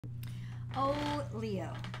Oh,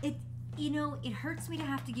 Leo, it hurts me to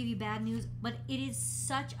have to give you bad news, but it is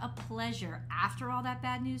such a pleasure after all that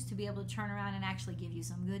bad news to be able to turn around and actually give you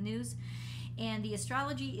some good news. And the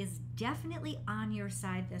astrology is definitely on your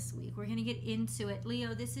side this week. We're going to get into it.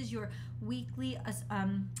 Leo, this is your weekly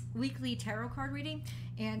tarot card reading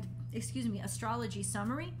and, astrology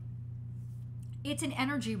summary. It's an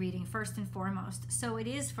energy reading first and foremost. So it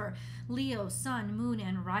is for Leo, sun, moon,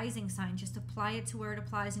 and rising sign. Just apply it to where it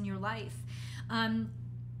applies in your life.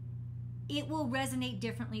 It will resonate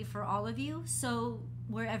differently for all of you. So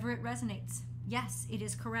wherever it resonates, yes, it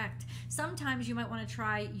is correct. Sometimes you might want to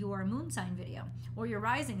try your moon sign video or your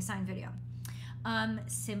rising sign video,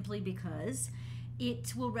 simply because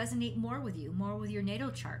it will resonate more with you, more with your natal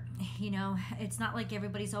chart. It's not like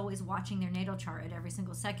everybody's always watching their natal chart at every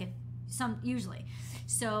single second. Usually.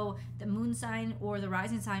 So the moon sign or the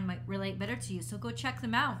rising sign might relate better to you. So go check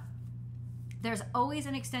them out. There's always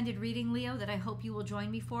an extended reading, Leo, that I hope you will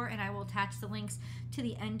join me for, and I will attach the links to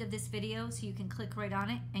the end of this video so you can click right on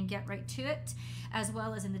it and get right to it, as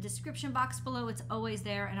well as in the description box below. It's always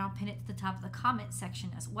there, and I'll pin it to the top of the comment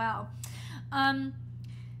section as well.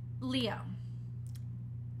 Leo,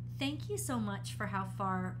 thank you so much for how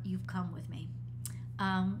far you've come with me.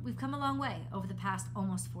 We've come a long way over the past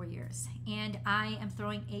almost 4 years, and I am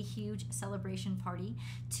throwing a huge celebration party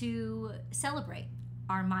to celebrate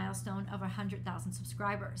our milestone of 100,000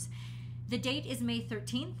 subscribers. The date is May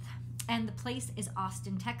 13th, and the place is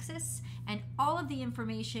Austin, Texas, and all of the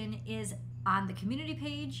information is on the community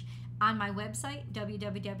page, on my website,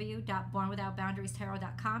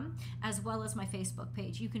 www.bornwithoutboundariestarot.com, as well as my Facebook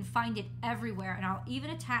page. You can find it everywhere, and I'll even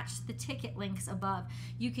attach the ticket links above.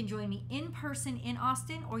 You can join me in person in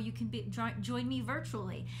Austin, or you can join me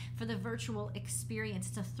virtually for the virtual experience.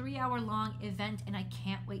 It's a 3-hour-long event, and I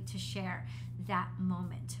can't wait to share that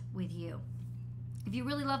moment with you. If you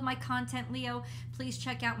really love my content, Leo, please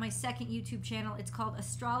check out my second YouTube channel. It's called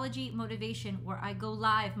Astrology Motivation, where I go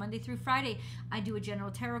live Monday through Friday. I do a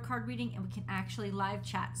general tarot card reading, and we can actually live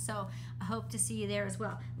chat. So I hope to see you there as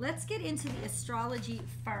well. Let's get into the astrology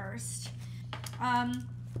first.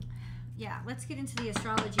 Let's get into the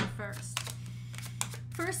astrology first.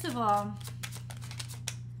 First of all,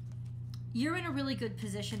 you're in a really good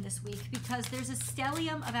position this week because there's a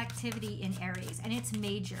stellium of activity in Aries, and it's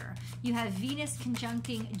major. You have Venus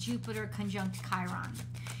conjuncting Jupiter conjunct Chiron.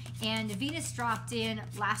 And Venus dropped in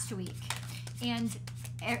last week. And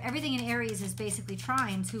everything in Aries is basically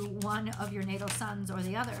trine to one of your natal suns or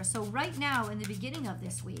the other. So right now, in the beginning of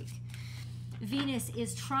this week, Venus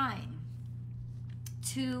is trine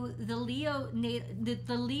to the Leo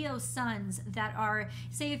suns that are,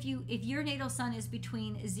 say if your natal sun is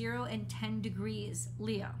between 0 and 10 degrees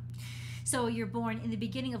Leo. So you're born in the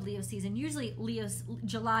beginning of Leo season, usually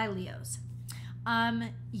July Leos.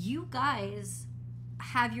 You guys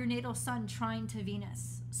have your natal sun trine to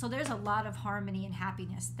Venus. So there's a lot of harmony and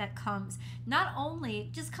happiness that comes, not only,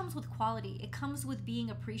 just comes with quality, it comes with being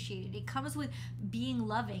appreciated, it comes with being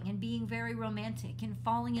loving and being very romantic and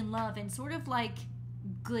falling in love and sort of like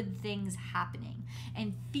good things happening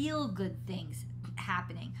and feel good things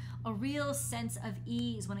happening. A real sense of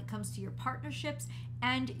ease when it comes to your partnerships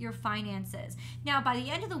and your finances. Now, by the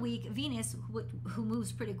end of the week, Venus, who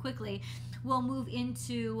moves pretty quickly, will move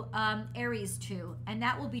into Aries too, and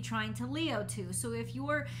that will be trine to Leo too. So if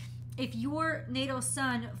your natal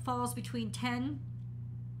sun falls between 10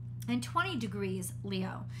 and 20 degrees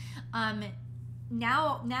Leo,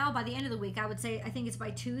 now by the end of the week, I would say, I think it's by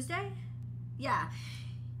Tuesday, yeah,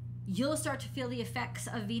 you'll start to feel the effects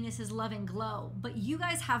of Venus's love and glow. But you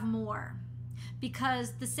guys have more,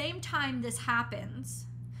 because the same time this happens,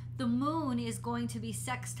 the moon is going to be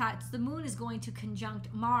sextile. The moon is going to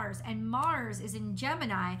conjunct Mars, and Mars is in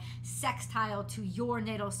Gemini, sextile to your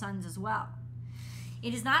natal suns as well.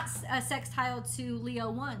 It is not a sextile to Leo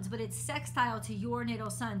ones, but it's sextile to your natal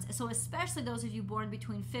suns. So especially those of you born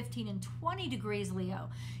between 15 and 20 degrees Leo,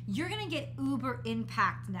 you're going to get uber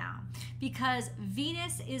impact now, because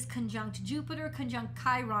Venus is conjunct Jupiter, conjunct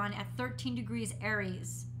Chiron at 13 degrees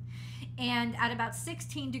Aries. And at about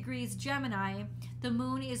 16 degrees Gemini, the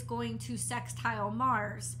moon is going to sextile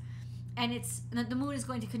Mars, and the moon is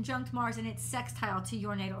going to conjunct Mars, and it's sextile to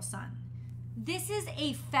your natal sun. This is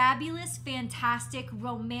a fabulous, fantastic,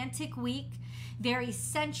 romantic week, very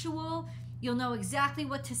sensual. You'll know exactly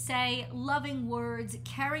what to say, loving words,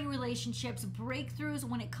 caring relationships, breakthroughs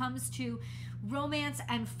when it comes to romance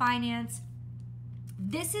and finance.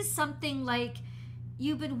 This is something like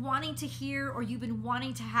you've been wanting to hear, or you've been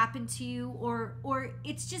wanting to happen to you, or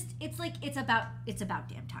it's about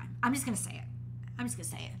damn time. I'm just gonna say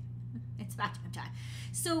it. It's about time.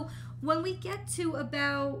 So when we get to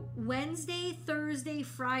about Wednesday, Thursday,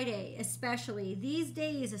 Friday, especially, these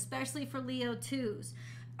days, especially for Leo 2s,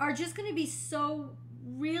 are just going to be so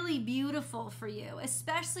really beautiful for you,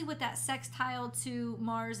 especially with that sextile to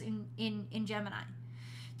Mars in Gemini.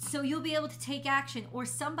 So you'll be able to take action, or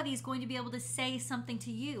somebody's going to be able to say something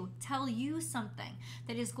to you, tell you something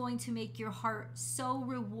that is going to make your heart so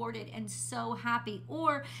rewarded and so happy.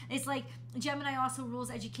 Or it's like Gemini also rules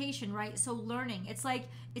education, right? So learning. It's like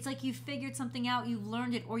you figured something out, you've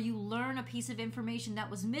learned it, or you learn a piece of information that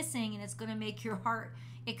was missing, and it's going to make your heart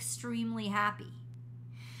extremely happy.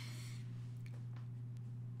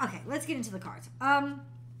 Okay, let's get into the cards.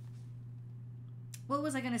 What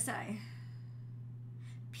was I going to say?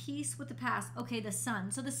 Peace with the past. Okay, the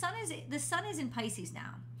sun. So the sun is in Pisces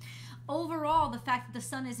now. Overall, the fact that the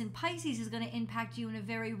sun is in Pisces is going to impact you in a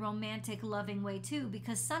very romantic, loving way too,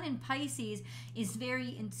 because sun in Pisces is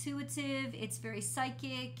very intuitive, it's very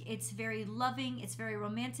psychic, it's very loving, it's very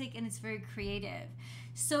romantic, and it's very creative.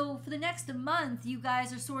 So for the next month, you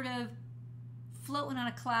guys are sort of floating on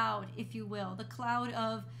a cloud, if you will, the cloud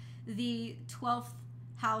of the 12th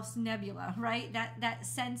house nebula, right? That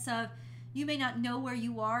sense of you may not know where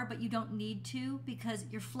you are, but you don't need to, because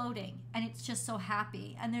you're floating and it's just so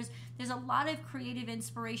happy. And there's a lot of creative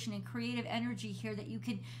inspiration and creative energy here that you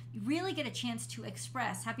can really get a chance to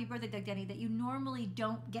express. Happy birthday, Doug Denny, that you normally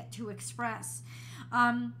don't get to express.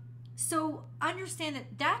 So understand that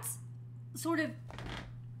that's sort of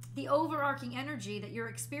the overarching energy that you're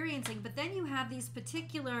experiencing, but then you have these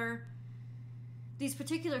particular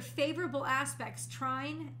favorable aspects,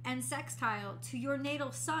 trine and sextile, to your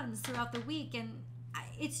natal suns throughout the week. And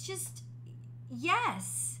it's just,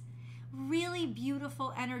 yes, really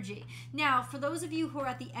beautiful energy. Now, for those of you who are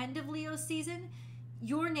at the end of Leo season,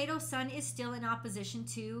 your natal sun is still in opposition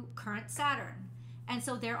to current Saturn. And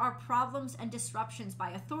so there are problems and disruptions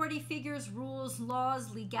by authority figures, rules,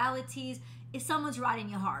 laws, legalities, if someone's riding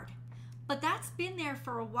you hard. But that's been there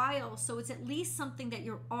for a while, so it's at least something that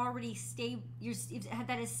you're already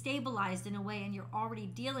that is stabilized in a way, and you're already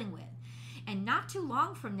dealing with. And not too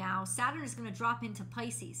long from now, Saturn is going to drop into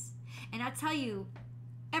Pisces. And I tell you,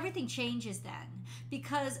 everything changes then,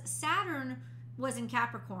 because Saturn was in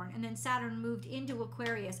Capricorn, and then Saturn moved into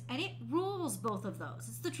Aquarius, and it rules both of those.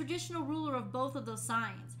 It's the traditional ruler of both of those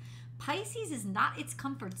signs. Pisces is not its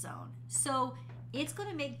comfort zone, so it's going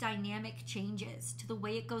to make dynamic changes to the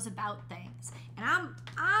way it goes about things. And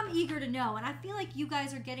I'm eager to know, and I feel like you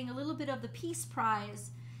guys are getting a little bit of the peace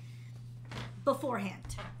prize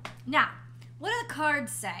beforehand. Now, what do the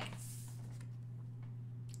cards say?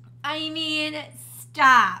 I mean,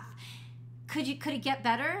 stop. Could it get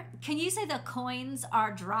better? Can you say the coins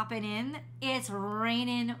are dropping in? It's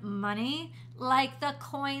raining money. Like the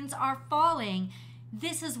coins are falling.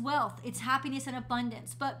 This is wealth. It's happiness and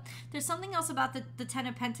abundance. But there's something else about the Ten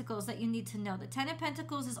of Pentacles that you need to know. The Ten of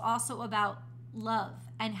Pentacles is also about love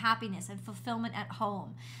and happiness and fulfillment at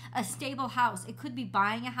home. A stable house. It could be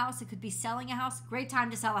buying a house. It could be selling a house. Great time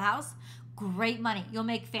to sell a house. Great money. You'll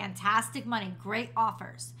make fantastic money. Great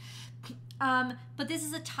offers. But this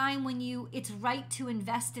is a time when it's right to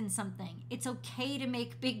invest in something. It's okay to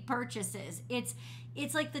make big purchases.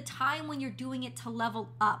 It's like the time when you're doing it to level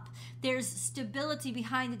up. There's stability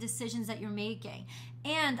behind the decisions that you're making,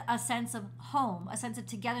 and a sense of home, a sense of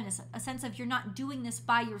togetherness, a sense of you're not doing this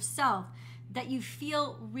by yourself, that you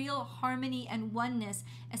feel real harmony and oneness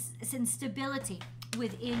and stability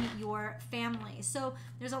within your family. So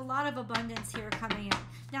there's a lot of abundance here coming in.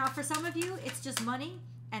 Now, for some of you, it's just money,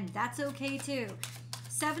 and that's okay too.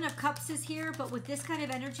 Seven of Cups is here, but with this kind of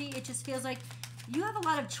energy, it just feels like you have a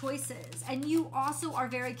lot of choices, and you also are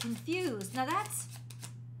very confused. Now that's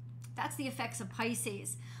the effects of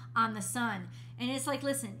Pisces on the sun. And it's like,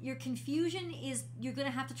 listen, your confusion is, you're going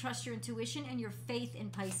to have to trust your intuition and your faith in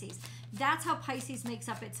Pisces. That's how Pisces makes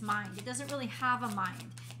up its mind. It doesn't really have a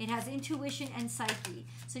mind. It has intuition and psyche.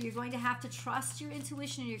 So you're going to have to trust your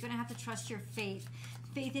intuition, and you're going to have to trust your faith.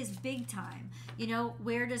 Faith is big time. You know,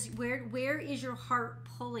 where is your heart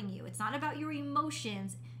pulling you? It's not about your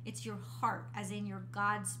emotions. It's your heart, as in your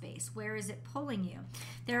God space. Where is it pulling you?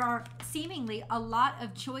 There are seemingly a lot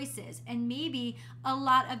of choices, and maybe a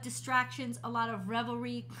lot of distractions, a lot of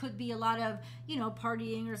revelry, could be a lot of,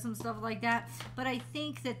 partying or some stuff like that. But I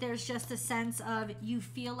think that there's just a sense of you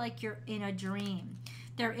feel like you're in a dream.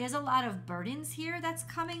 There is a lot of burdens here that's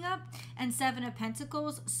coming up, and Seven of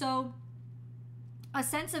Pentacles. So a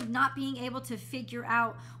sense of not being able to figure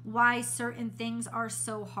out why certain things are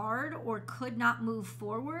so hard or could not move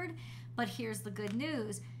forward. But here's the good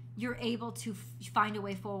news. You're able to find a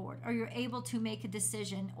way forward, or you're able to make a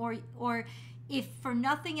decision, or if for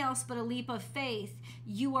nothing else but a leap of faith,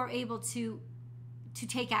 you are able to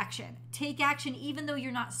take action. Take action even though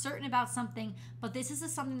you're not certain about something, but this is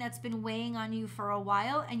something that's been weighing on you for a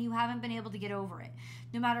while and you haven't been able to get over it.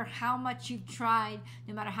 No matter how much you've tried,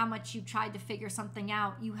 no matter how much you've tried to figure something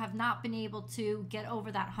out, you have not been able to get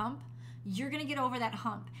over that hump. You're going to get over that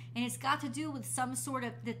hump. And it's got to do with some sort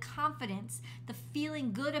of the confidence, the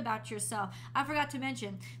feeling good about yourself. I forgot to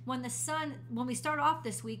mention, when we start off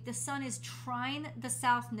this week, the sun is trine the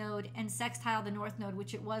south node and sextile the north node,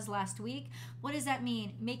 which it was last week. What does that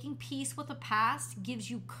mean? Making peace with the past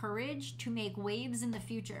gives you courage to make waves in the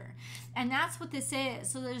future. And that's what this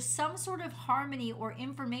is. So there's some sort of harmony or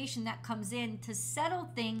information that comes in to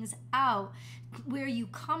settle things out where you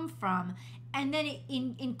come from. And then it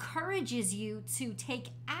encourages you to take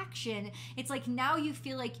action. It's like now you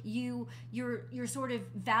feel like you're sort of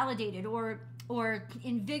validated or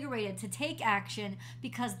invigorated to take action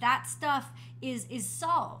because that stuff is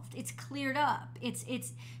solved. It's cleared up. It's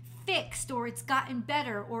fixed, or it's gotten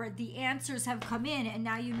better, or the answers have come in, and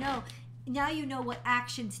now you know what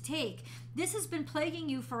action to take. This has been plaguing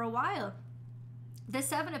you for a while. The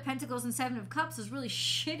Seven of Pentacles and Seven of Cups is really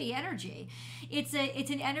shitty energy. It's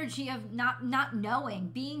an energy of not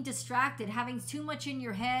knowing, being distracted, having too much in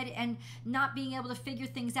your head, and not being able to figure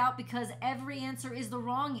things out because every answer is the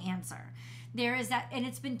wrong answer. There is that, and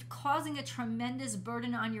it's been causing a tremendous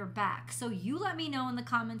burden on your back. So you let me know in the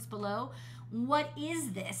comments below, what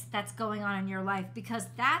is this that's going on in your life? Because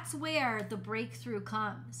that's where the breakthrough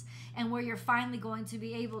comes and where you're finally going to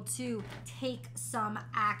be able to take some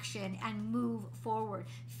action and move forward.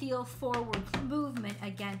 Feel forward movement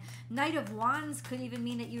again. Knight of Wands could even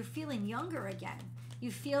mean that you're feeling younger again.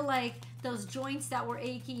 You feel like those joints that were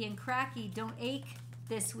achy and cracky don't ache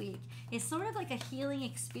this week. It's sort of like a healing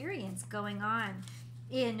experience going on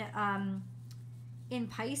in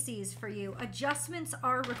Pisces for you. Adjustments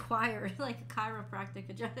are required, like a chiropractic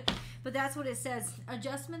adjustment, but that's what it says.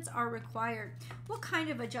 Adjustments are required. What kind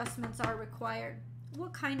of adjustments are required?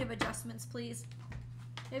 What kind of adjustments, please?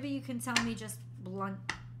 Maybe you can tell me just blunt.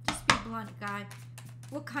 Just be blunt, guy.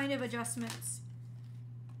 What kind of adjustments?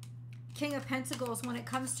 King of Pentacles when it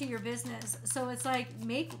comes to your business. So it's like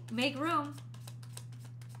make room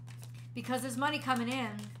because there's money coming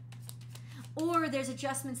in. Or there's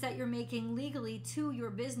adjustments that you're making legally to your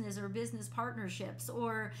business or business partnerships,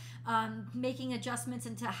 or making adjustments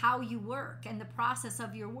into how you work and the process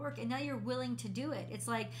of your work. And now you're willing to do it. It's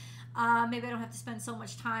like, maybe I don't have to spend so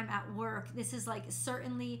much time at work. This is like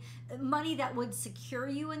certainly money that would secure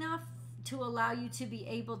you enough to allow you to be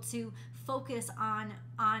able to focus on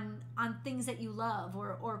things that you love,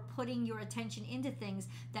 or putting your attention into things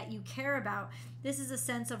that you care about. This is a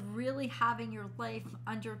sense of really having your life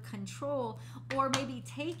under control, or maybe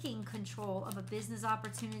taking control of a business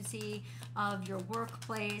opportunity, of your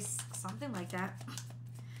workplace, something like that.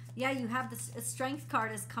 Yeah, you have this strength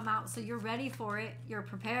card has come out, so you're ready for it. You're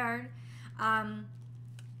prepared. Yeah,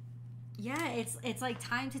 it's like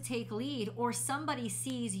time to take lead, or somebody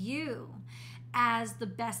sees you as the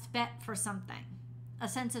best bet for something. A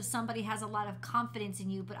sense of somebody has a lot of confidence in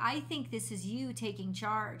you, but I think this is you taking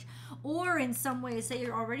charge. Or in some ways, say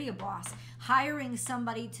you're already a boss, hiring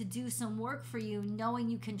somebody to do some work for you, knowing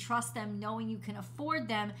you can trust them, knowing you can afford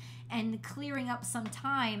them, and clearing up some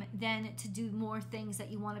time then to do more things that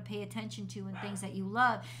you want to pay attention to and things that you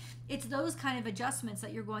love. It's those kind of adjustments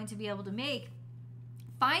that you're going to be able to make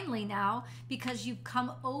finally now, because you've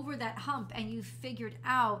come over that hump and you've figured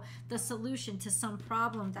out the solution to some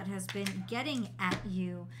problem that has been getting at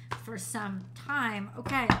you for some time.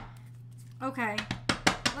 Okay,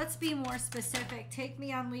 let's be more specific. Take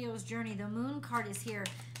me on Leo's journey. The Moon card is here.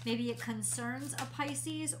 Maybe it concerns a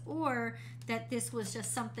Pisces, or that this was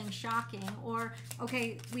just something shocking. Or,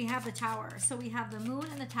 okay, we have the Tower. So we have the Moon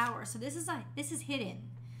and the Tower. So this is hidden.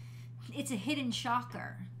 It's a hidden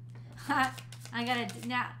shocker. I gotta,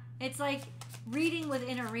 now, it's like reading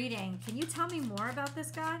within a reading. Can you tell me more about this,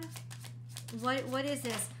 God? What is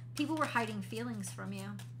this? People were hiding feelings from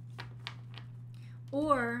you.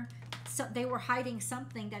 Or so they were hiding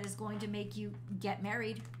something that is going to make you get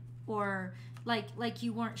married. Or like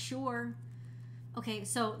you weren't sure. Okay,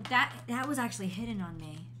 so that was actually hidden on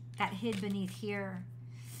me. That hid beneath here.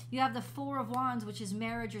 You have the Four of Wands, which is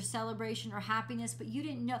marriage or celebration or happiness, but you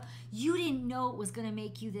didn't know it was going to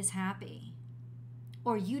make you this happy.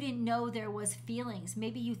 Or you didn't know there was feelings.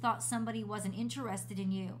 Maybe you thought somebody wasn't interested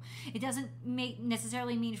in you. It doesn't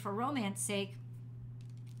necessarily mean for romance sake.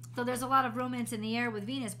 So there's a lot of romance in the air with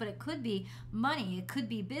Venus, but it could be money. It could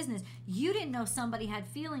be business. You didn't know somebody had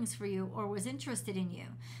feelings for you or was interested in you.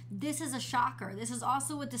 This is a shocker. This is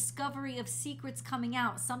also a discovery of secrets coming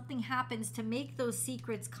out. Something happens to make those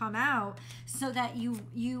secrets come out so that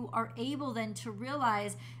you are able then to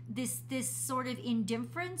realize this sort of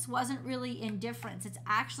indifference wasn't really indifference. It's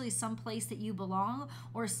actually someplace that you belong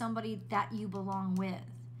or somebody that you belong with.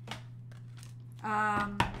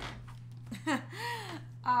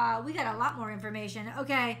 We got a lot more information.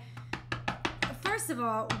 Okay. First of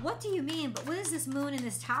all, what do you mean? But what is this moon in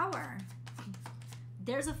this tower?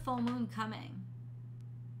 There's a full moon coming.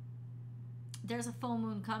 There's a full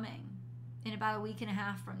moon coming in about a week and a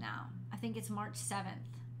half from now. I think it's March 7th.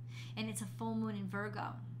 And it's a full moon in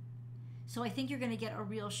Virgo. So I think you're going to get a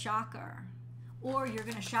real shocker. Or you're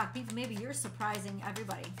going to shock people. Maybe you're surprising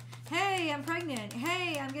everybody. Hey, I'm pregnant.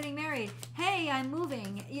 Hey, I'm getting married. Hey, I'm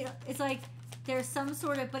moving. You know, it's like there's some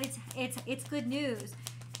sort of, but it's good news.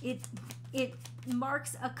 It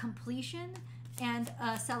marks a completion and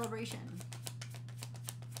a celebration.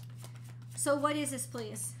 So what is this,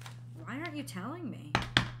 please? Why aren't you telling me?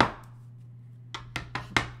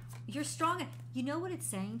 You're strong. You know what it's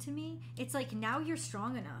saying to me? It's like now you're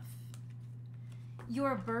strong enough.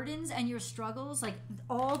 Your burdens and your struggles, like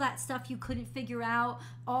all that stuff you couldn't figure out,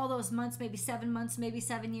 all those months, maybe 7 months, maybe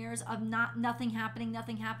 7 years of nothing happening,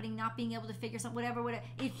 not being able to figure something, whatever.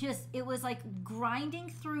 It was like grinding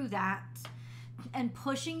through that and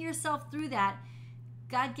pushing yourself through that.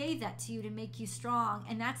 God gave that to you to make you strong,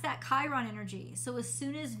 and that's that Chiron energy. So as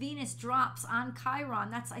soon as Venus drops on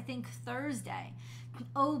Chiron, that's I think Thursday,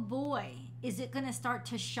 oh boy, is it going to start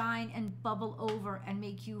to shine and bubble over and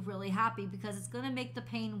make you really happy, because it's going to make the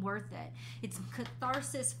pain worth it. It's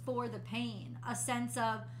catharsis for the pain, a sense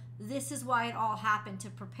of this is why it all happened, to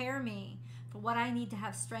prepare me for what I need to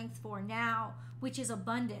have strength for now, which is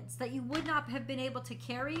abundance that you would not have been able to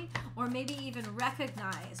carry or maybe even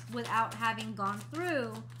recognize without having gone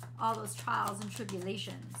through all those trials and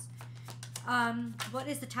tribulations. What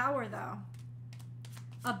is the tower though?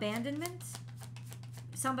 Abandonment?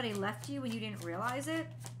 Somebody left you and you didn't realize it?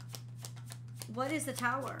 What is the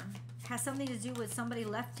tower? Has something to do with somebody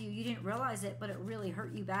left you. You didn't realize it, but it really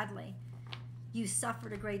hurt you badly. You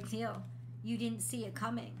suffered a great deal. You didn't see it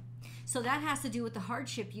coming. So that has to do with the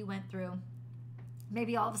hardship you went through.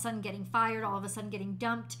 Maybe all of a sudden getting fired, all of a sudden getting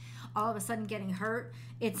dumped, all of a sudden getting hurt.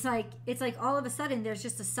 It's like all of a sudden there's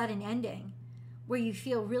just a sudden ending where you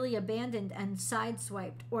feel really abandoned and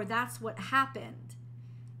sideswiped, or that's what happened.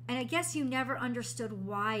 And I guess you never understood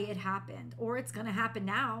why it happened, or it's going to happen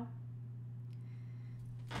now.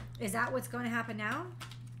 Is that what's going to happen now?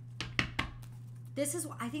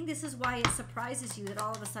 I think this is why it surprises you that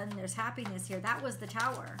all of a sudden there's happiness here. That was the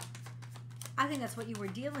tower. I think that's what you were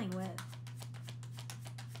dealing with.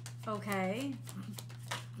 Okay.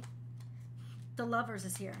 The Lovers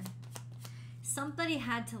is here. Somebody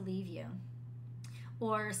had to leave you,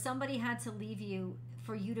 or somebody had to leave you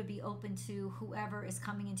for you to be open to whoever is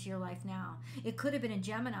coming into your life now. It could have been a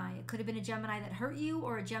Gemini. It could have been a Gemini that hurt you,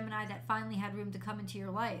 or a Gemini that finally had room to come into your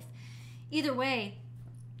life. Either way,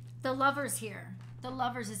 the Lovers here. The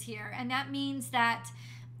Lovers is here. And that means that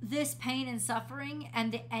this pain and suffering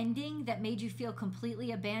and the ending that made you feel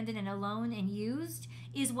completely abandoned and alone and used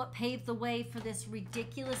is what paved the way for this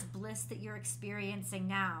ridiculous bliss that you're experiencing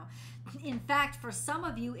now. In fact, for some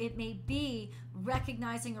of you, it may be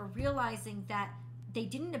recognizing or realizing that they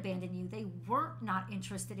didn't abandon you. They weren't not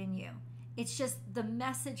interested in you. It's just the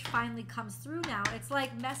message finally comes through now. It's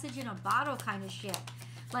like message in a bottle kind of shit.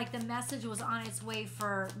 Like the message was on its way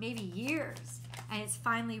for maybe years, and it's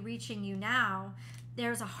finally reaching you now.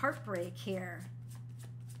 There's a heartbreak here.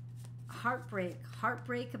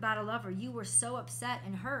 Heartbreak about a lover. You were so upset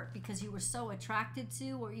and hurt because you were so attracted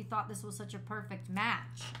to, or you thought this was such a perfect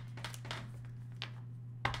match.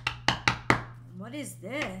 What is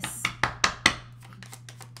this?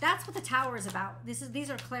 That's what the tower is about. These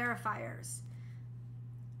are clarifiers.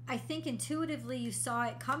 I think intuitively you saw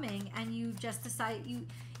it coming and you just decided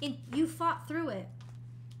you fought through it.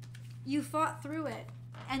 You fought through it.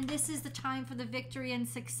 And this is the time for the victory and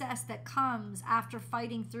success that comes after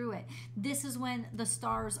fighting through it. This is when the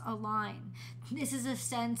stars align. This is a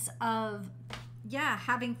sense of, yeah,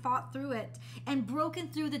 having fought through it and broken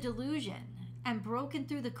through the delusion and broken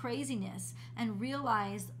through the craziness and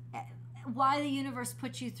realized why the universe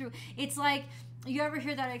put you through. It's like, you ever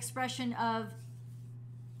hear that expression of,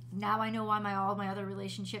 now I know why all my other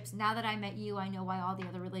relationships, now that I met you, I know why all the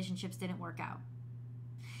other relationships didn't work out.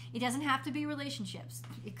 It doesn't have to be relationships.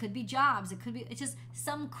 It could be jobs. It's just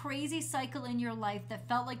some crazy cycle in your life that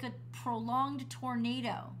felt like a prolonged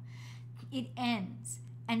tornado. It ends.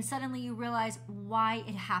 and suddenly you realize why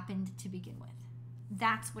it happened to begin with.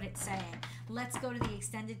 That's what it's saying. Let's go to the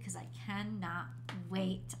extended because I cannot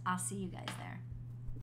wait. I'll see you guys there.